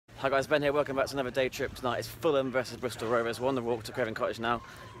Hi guys, Ben here, welcome back to another day trip. Tonight it's Fulham versus Bristol Rovers. We're on the walk to Craven Cottage now,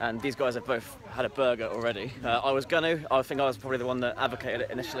 and these guys have both had a burger already. I think I was probably the one that advocated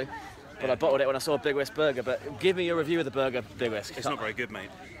it initially, but I bottled it when I saw a Big Whisk burger. But give me your review of the burger, Big Whisk. It's not very good, mate.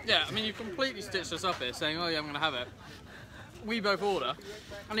 Yeah, I mean, you completely stitched us up here saying, oh yeah, I'm going to have it. We both order,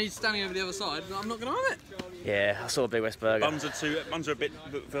 and he's standing over the other side, and I'm not going to have it. Yeah, I saw a Big Whisk burger. Buns are a bit...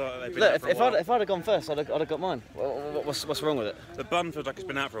 Look, if I'd have gone first, I'd have got mine. What's wrong with it? The bun feels like it's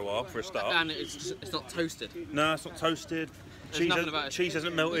been out for a while, for a start. And it's not toasted. No, it's not toasted. Cheese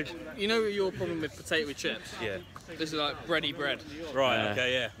hasn't melted. You know your problem with potato with chips? Yeah. This is like bready bread. Right,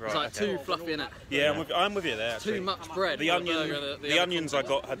 okay, yeah. Right, it's like too fluffy in it. Yeah, I'm with you there, actually. Too much bread. The onions I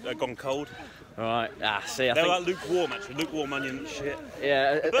got had gone cold. Right, see, I They're think... like lukewarm, actually. Lukewarm onion shit.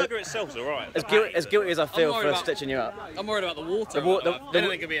 Yeah. The burger itself's alright. As guilty as I feel for stitching you up. I'm worried about the water.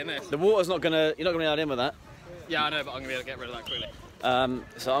 Anything could be in this. The water's not gonna... You're not gonna be able to in with that. Yeah, I know, but I'm gonna be able to get rid of that quickly.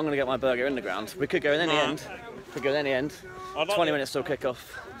 So I'm gonna get my burger in the ground. We could go in any end. 20 minutes till kick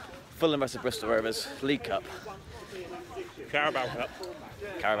off. Fulham versus Bristol Rovers, League Cup. Carabao Cup.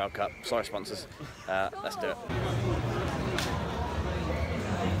 Carabao Cup. Sorry, sponsors. Let's do it.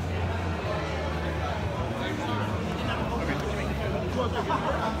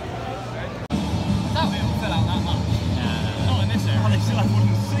 That way it'll fill out that much. Not in this area. Oh, they still have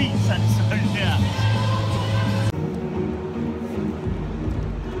wooden seats, and so yeah.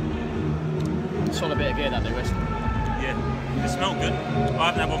 It's all a bit of gear, that Big Whisk. Yeah, it smelled good. I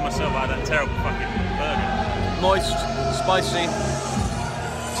haven't had one myself. I had that terrible fucking burger. Moist, spicy.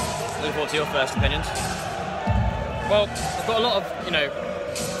 Looking forward to your first opinions. Well, I've got a lot of,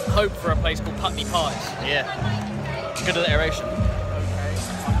 hope for a place called Putney Pies. Yeah. Good alliteration.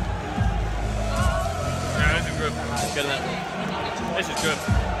 Yeah, this is good. Good, isn't it? This is good.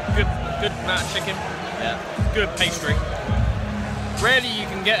 Good amount of chicken. Yeah. Good pastry. Rarely you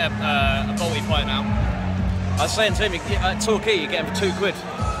can get a bolty pie now. I was saying to him, at Torquay you get them for £2.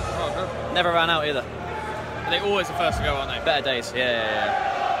 Oh, good. Never ran out either. But they're always the first to go, aren't they? Better days, yeah.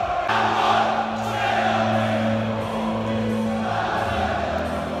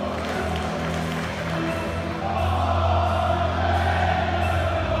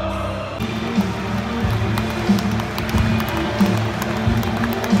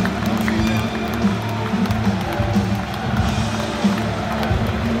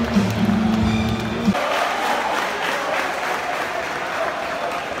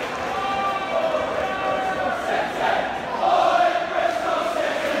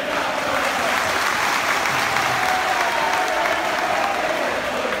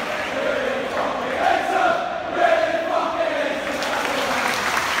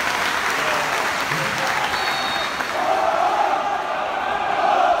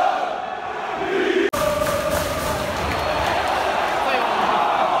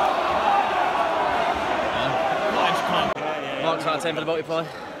 Mark's for the bolty pie.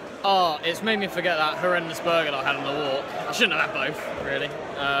 Oh, it's made me forget that horrendous burger that I had on the walk. I shouldn't have had both, really.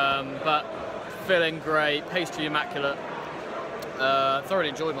 But filling great, pastry immaculate. Thoroughly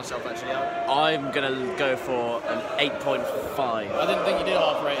enjoyed myself, actually. I'm going to go for an 8.5. I didn't think you did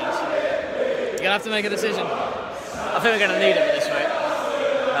half ratings. You're going to have to make a decision. I think we're going to need it at this rate.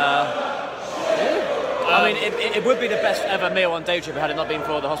 I mean, it would be the best ever meal on day trip had it not been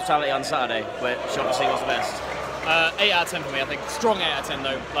for the hospitality on Saturday, which obviously was the best. 8 out of 10 for me, I think. Strong 8 out of 10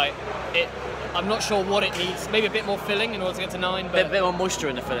 though. I'm not sure what it needs. Maybe a bit more filling in order to get to 9. But a bit more moisture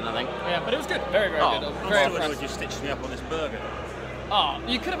in the filling, I think. Yeah, but it was good. Very, very good. I'm still you stitched me up on this burger. Oh,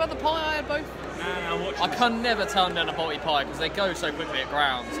 you could have had the pie. I had both. I can never turn down a bolty pie because they go so quickly at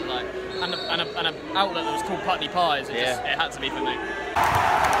grounds. And an outlet that was called Putney Pies. It had to be for me.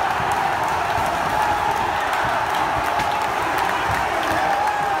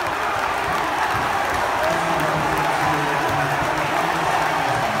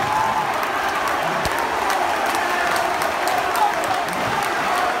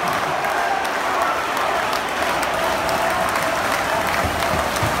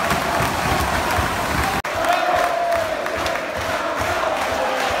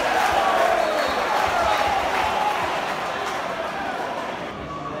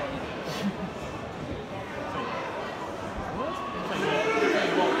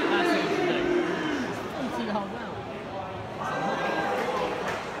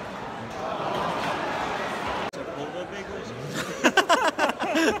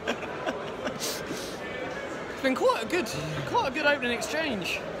 It's been quite a good opening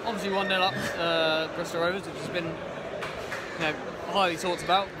exchange. Obviously 1-0 up Bristol Rovers, which has been highly talked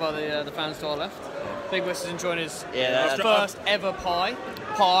about by the fans to our left. Big Whisk is enjoying his first ever pie,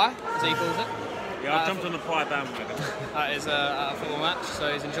 as he calls it. Yeah, I jumped on the pie bandwagon. That is at a football match,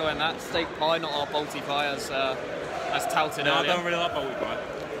 so he's enjoying that. Steak pie, not our bolty pie as touted No, I earlier. don't really like bolty pie.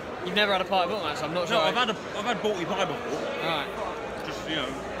 You've never had a pie at a football match, so I'm not sure. No, I've had bolty pie before. Alright. Just, you know,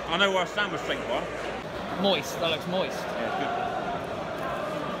 I know where I stand with steak pie. Moist, that looks moist. Yeah,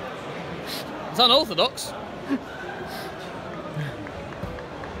 It's unorthodox.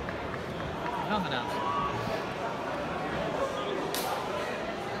 Nothing else.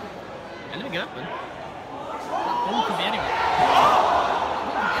 Anything can happen. That ball could be anywhere.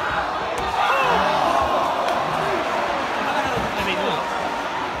 Maybe not.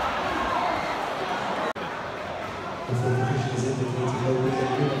 Before the officials indicated no reason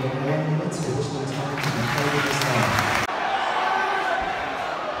given 1 minute additional time to be played in this half.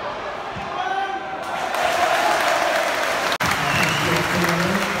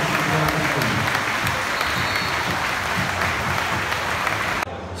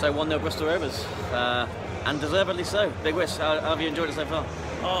 So 1-0 Bristol Rovers, and deservedly so. Big Wish, how have you enjoyed it so far?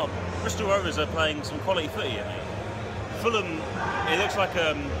 Oh, Bristol Rovers are playing some quality footy, I mean. Fulham, it looks like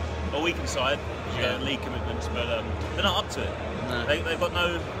a weakened side, because you league commitments, but they're not up to it. No. They've got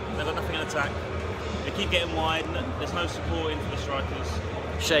nothing in attack. They keep getting wide, and there's no support in for the strikers.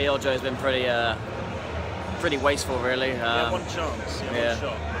 Shea Ojo has been pretty wasteful, really. One chance, one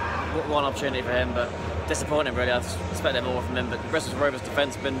shot. One opportunity for him, but disappointing, really. I expected more from him, but Bristol Rovers'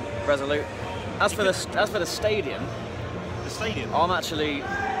 defence has been resolute. As for the stadium, I'm actually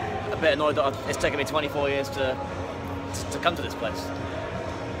a bit annoyed that it's taken me 24 years to come to this place.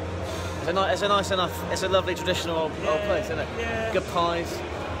 It's a nice enough, it's a lovely traditional old place, isn't it? Yeah. Good pies.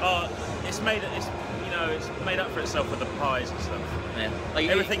 It's made up for itself with the pies and stuff. Yeah.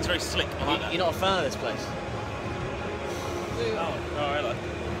 Everything's very slick. You're not a fan of this place? Oh, really?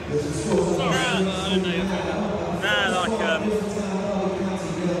 I don't know.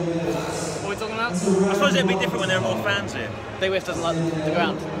 What are we talking about? I suppose it'd be different when there are more fans here. Big Wish doesn't like the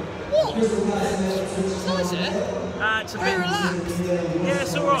ground. What? It's nice here. It's a Very bit relaxed. Yeah,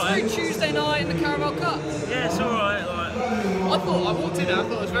 it's alright. It's very Tuesday night in the Carabao Cup. Yeah, it's alright. I walked in and I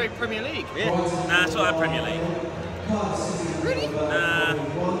thought it was very Premier League. Yeah. Nah, it's not that Premier League. Really? Nah.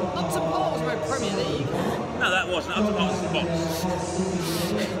 Upton Park was very Premier League. No, that wasn't. Up to parts of the box.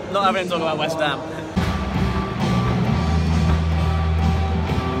 Not having to talk about West Ham.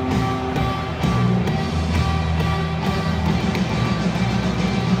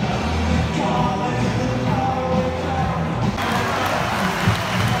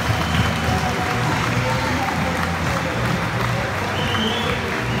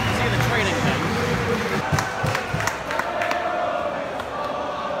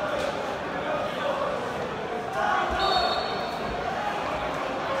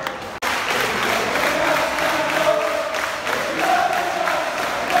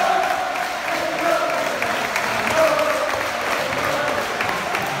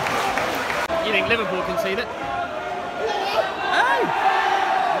 You think Liverpool concede it?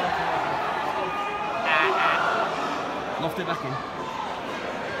 Loft it back in.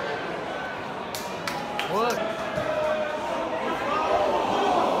 What?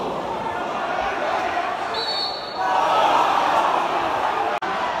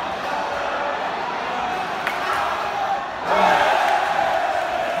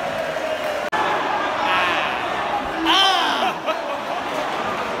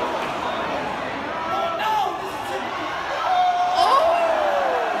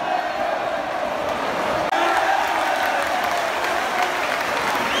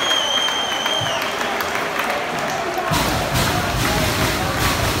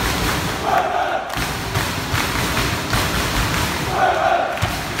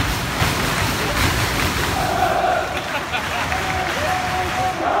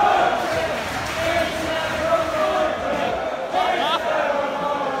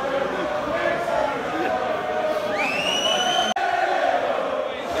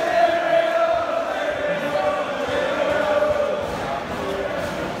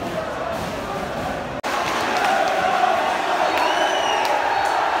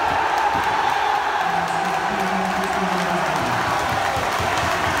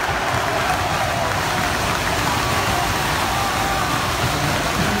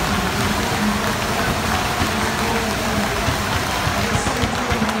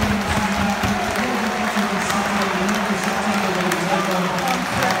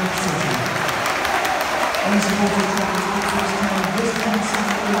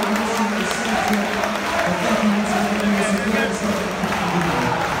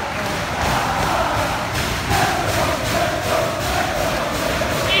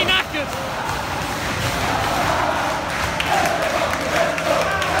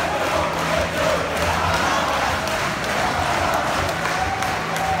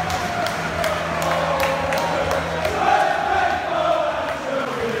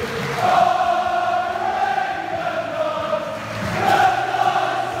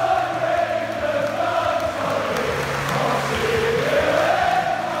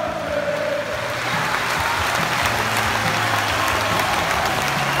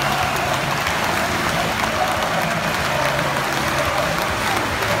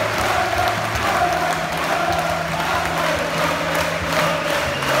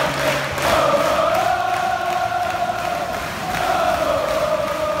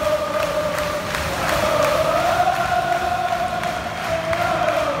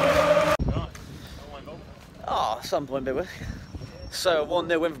 some point, did we? So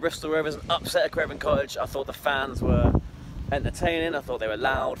 1-0 win for Bristol Rovers, an upset at Craven Cottage. I thought the fans were entertaining. I thought they were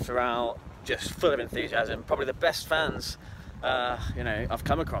loud throughout, just full of enthusiasm. Probably the best fans, you know, I've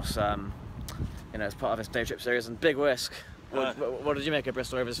come across, you know, as part of this day trip series. And Big Whisk, what did you make of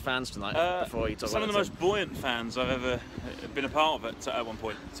Bristol Rovers fans tonight? Before you talk some about of the most buoyant fans I've ever been a part of at one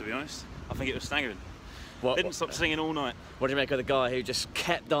point, to be honest. I think it was staggering. Didn't stop singing all night. What do you make of the guy who just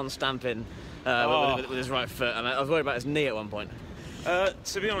kept on stamping with his right foot? I mean, I was worried about his knee at one point.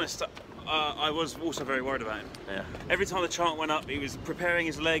 To be honest, I was also very worried about him. Yeah. Every time the chant went up, he was preparing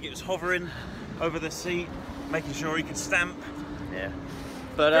his leg, it was hovering over the seat, making sure he could stamp. Yeah.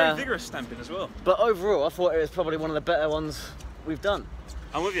 But, very vigorous stamping as well. But overall, I thought it was probably one of the better ones we've done.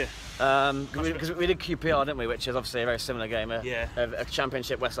 I'm with you. Because we did QPR, didn't we? Which is obviously a very similar game. A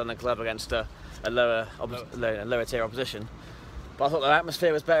Championship West London club against a lower tier opposition. But I thought the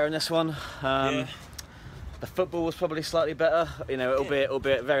atmosphere was better in this one. The football was probably slightly better. You know,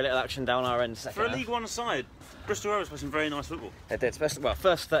 albeit very little action down our end. For a League One side, Bristol Rovers played some very nice football. They did, especially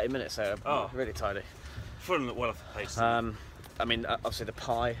first 30 minutes. They were really tidy. Fulham looked well off the pace. I mean, obviously the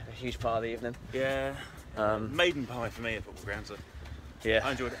pie, a huge part of the evening. Yeah. Maiden pie for me at football grounds. So yeah.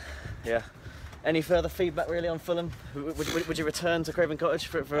 I enjoyed it. Yeah. Any further feedback really on Fulham? Would you return to Craven Cottage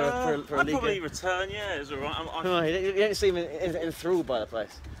for a league I'd probably game? return. Yeah, it's all right. You don't seem enthralled by the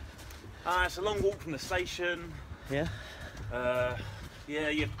place. It's a long walk from the station. Yeah. Yeah.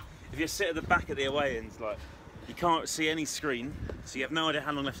 If you sit at the back at the away end, like you can't see any screen, so you have no idea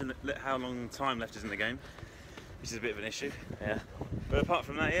how long time left is in the game, which is a bit of an issue. Yeah. But apart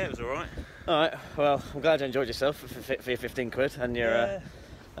from that, yeah, it was all right. All right. Well, I'm glad you enjoyed yourself for your 15 quid and your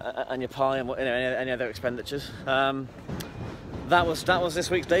and your pie and any other expenditures. That was this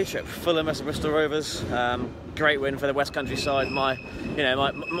week's day trip. Fulham versus Bristol Rovers. Great win for the Westcountry side.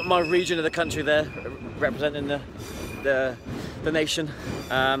 My region of the country there, representing the nation.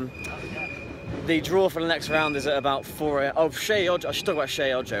 The draw for the next round is at about 4 a.m. Oh, Shea Ojo. I should talk about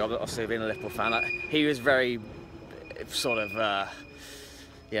Shea Ojo. Obviously, being a Liverpool fan, he was very sort of.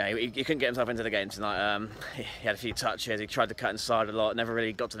 Yeah, he couldn't get himself into the game tonight. He had a few touches. He tried to cut inside a lot. Never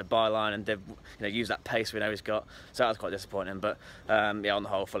really got to the byline and did, use that pace we know he's got. So that was quite disappointing. But yeah, on the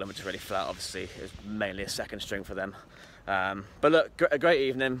whole, Fulham were just really flat. Obviously, it was mainly a second string for them. But look, a great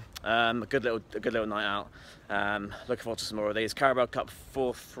evening. A good little night out. Looking forward to some more of these. Carabao Cup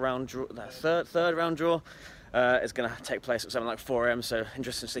third round draw is going to take place at something like 4 a.m. So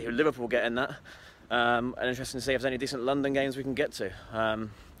interesting to see who Liverpool get in that. And interesting to see if there's any decent London games we can get to.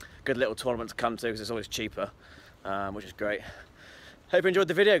 Good little tournament to come to because it's always cheaper, which is great. Hope you enjoyed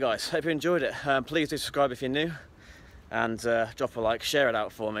the video, guys. Hope you enjoyed it. Please do subscribe if you're new, and drop a like, share it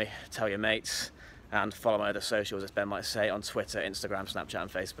out for me, tell your mates, and follow my other socials, as Ben might say, on Twitter, Instagram, Snapchat and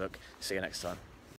Facebook. See you next time.